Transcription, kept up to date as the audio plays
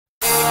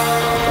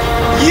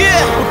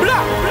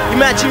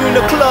Imagine you in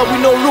the club with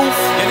no roof,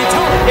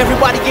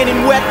 everybody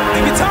getting wet.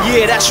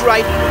 Yeah, that's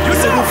right.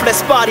 It's a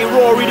roofless party,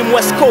 raw rhythm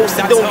West Coast.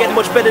 It don't get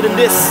much better than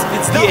this.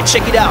 Yeah,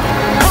 check it out.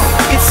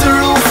 It's a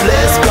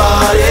roofless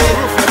party.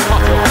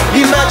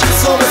 Imagine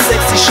some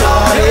sexy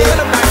shawty,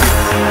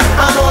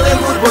 and all them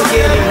good boys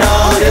getting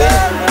naughty.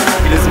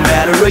 It doesn't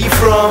matter where you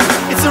from.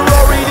 It's a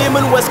raw rhythm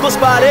and West Coast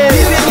party.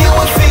 Giving you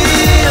a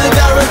feel,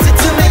 guaranteed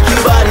to make your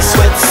body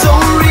sweat. So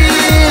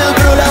real,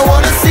 girl, I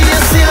wanna see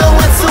your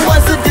silhouette. So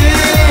what's the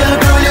deal?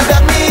 Girl, you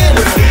got me in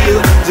the feel.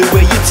 The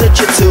way you touch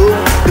your toe,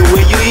 the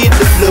way you hit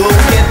the flow.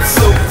 Get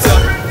soaked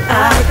up,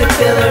 I can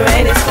feel the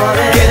rain is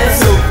falling. get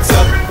soaked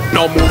up.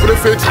 Now move the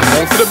feet and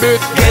move to the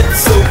beat. Get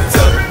soaked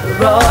up,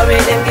 Raw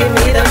rhythm, give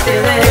me the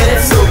feeling. get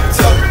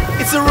soaked up.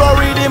 It's a raw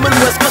rhythm and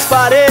West Coast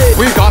party.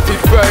 We got it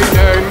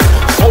raining,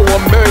 so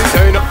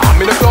amazing. I'm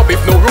in a club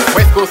if no roof,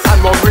 West Coast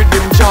and more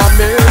rhythm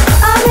jamming.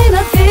 I'm in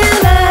a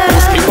feeling.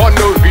 Whiskey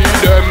wanna read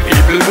them,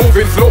 people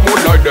moving slow mo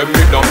like them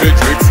in a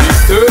matrix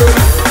system.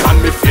 And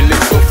me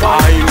feeling so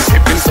fine,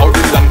 sipping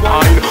sorrel and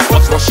wine.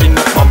 What's rushing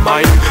up my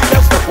mind?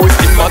 Can't stop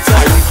wasting my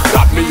time.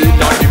 Got me in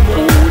a the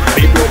mood,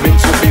 they don't mean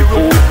to be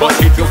rude, but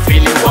if you're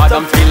feeling what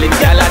I'm feeling,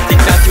 girl, I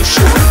think that you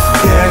should.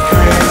 Get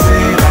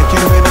crazy, like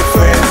you in a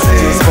frenzy.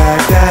 Just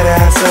back that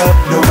ass up,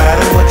 no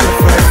matter what your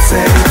friends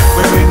say.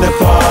 We're in the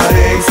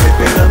party,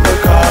 sipping on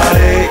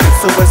Bacardi.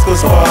 It's a West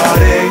Coast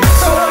party.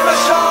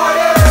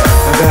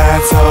 And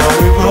that's how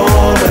we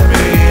roll, let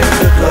me in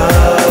the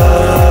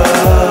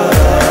club.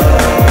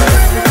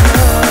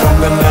 From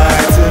the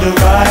night to the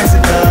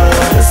rising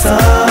of the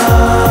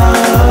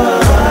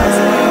sun.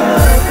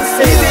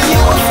 Giving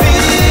you a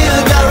feel,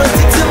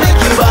 guaranteed to make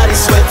your body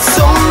sweat.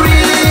 So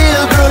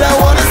real, girl, I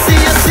wanna see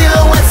your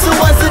silhouette. So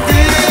what's the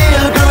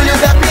deal? Girl, you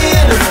got me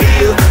in the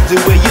feel. The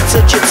way you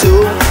touch your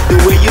toe, the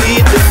way you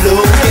hit the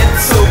flow. Get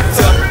soaked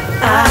up,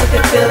 I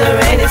can feel the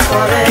rain is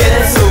falling.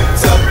 get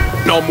soaked up,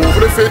 Now move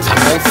the feet and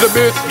move to the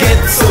beat. get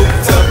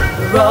soaked up,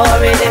 Raw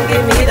rhythm,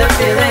 give me the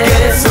feeling.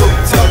 get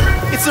soaked up.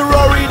 It's a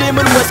raw rhythm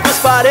and West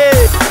Coast party.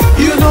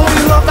 You know we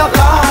love that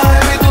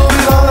life, we do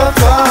it all the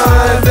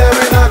time. They're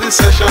in a this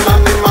session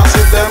and the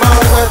massive them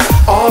are wet.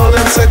 All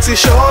them sexy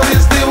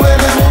shorties, the way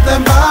they move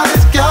them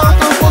bodies. Girl,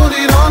 don't put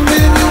it on me,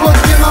 we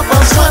working up a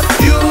sweat.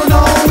 You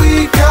know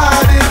we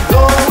got it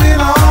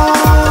going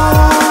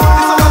on.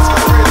 It's a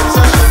masquerade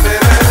session,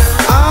 baby,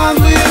 and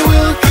we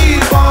will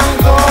keep on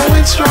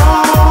going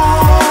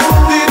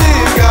strong. Diddy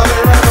gotta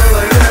run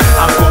like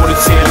that. I'm gonna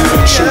tell you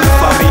the truth.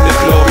 I'm in the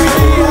club with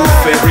the roof.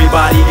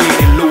 Everybody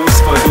getting loose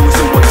for those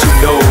who want to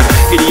know.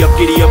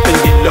 Giddy up and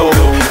get low.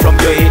 From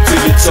your head to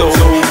your toe.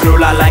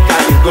 Girl, I like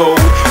how you go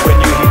when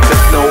you hit the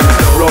flow.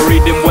 Raw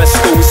rhythm West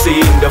Coast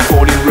in the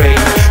falling rain.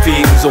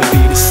 Things won't be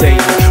the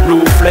same.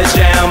 Roofless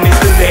jam is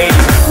the name.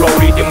 Raw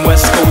rhythm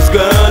West Coast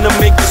gonna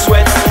make you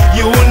sweat.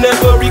 You'll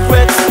never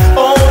regret.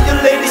 All your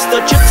ladies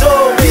touch your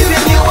toe.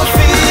 Giving you a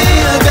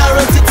feel,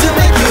 guaranteed to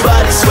make your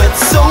body sweat.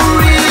 So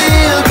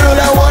real, girl,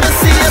 I wanna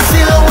see your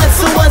silhouette.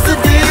 So what's the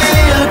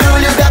deal? Girl,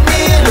 you got me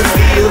in the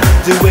feel.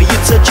 The way you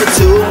touch your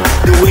toe,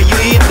 the way you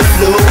hit the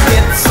flow.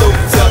 Get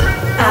soaked up,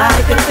 I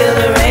can feel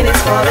the rain is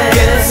falling.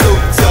 get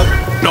soaked up,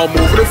 Now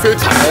move the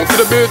feet and move to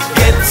the beat.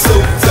 get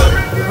soaked up,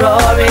 Raw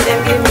rhythm,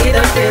 give me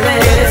the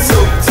feeling. get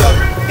soaked up.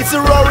 It's a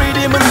raw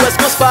rhythm and West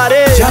Coast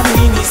party.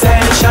 Jamming in the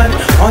session,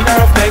 on her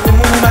of like a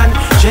woman.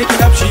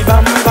 Shaking up, she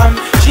bam bam.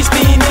 She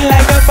spinning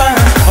like a fan.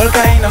 All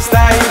kind of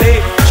style, eh?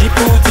 She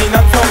putting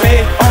on for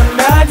me. On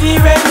the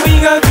red, we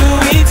go do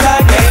it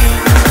again.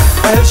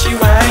 Well, she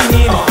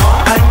whining,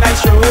 and I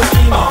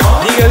stroking.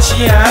 The girl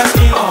she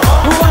asking,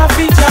 who have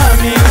it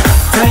jamming?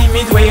 Time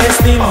it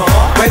wasting.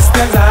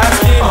 Questions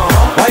asking,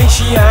 why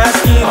she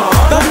asking?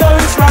 Don't know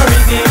it's raw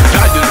rhythm.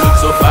 God, you look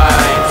so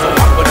fine, so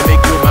I'm gonna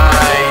make you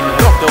mine.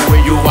 Love the way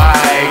you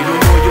whine, you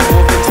know you're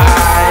moving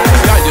tight.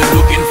 God, you're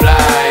looking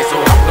fly, so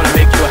I'm gonna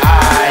make you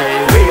high.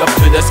 Way up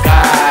to the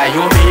sky,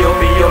 you're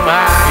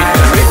mine. In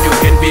the rain you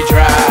can be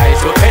dry,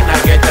 so can I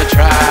get a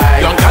try?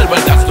 Young girl,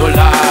 well that's no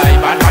lie,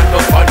 bad man no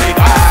funny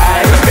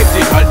guy. Gonna make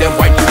the girl them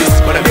white to this,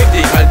 gonna make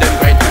the girl them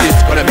grind to this,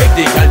 gonna make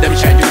the girl them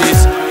shine to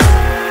this.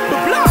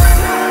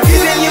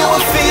 Giving you a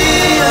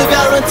feel,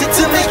 guaranteed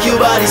to make your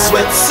body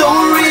sweat. So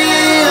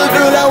real,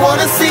 girl, I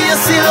wanna see your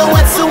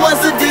silhouette. So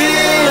what's the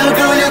deal?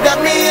 Girl, you got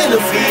me in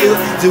the feel.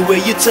 The way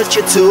you touch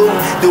your toe,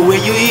 the way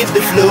you hit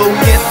the flow.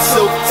 Get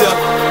soaked up,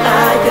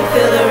 I can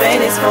feel the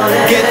rain is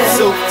falling. get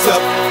soaked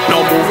up,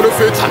 Now move the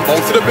feet and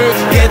bounce to the beat.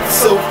 get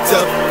soaked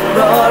up,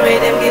 Raw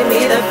rhythm, give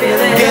me the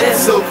feeling. get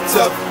soaked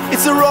up.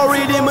 It's a raw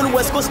rhythm and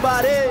West Coast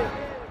party.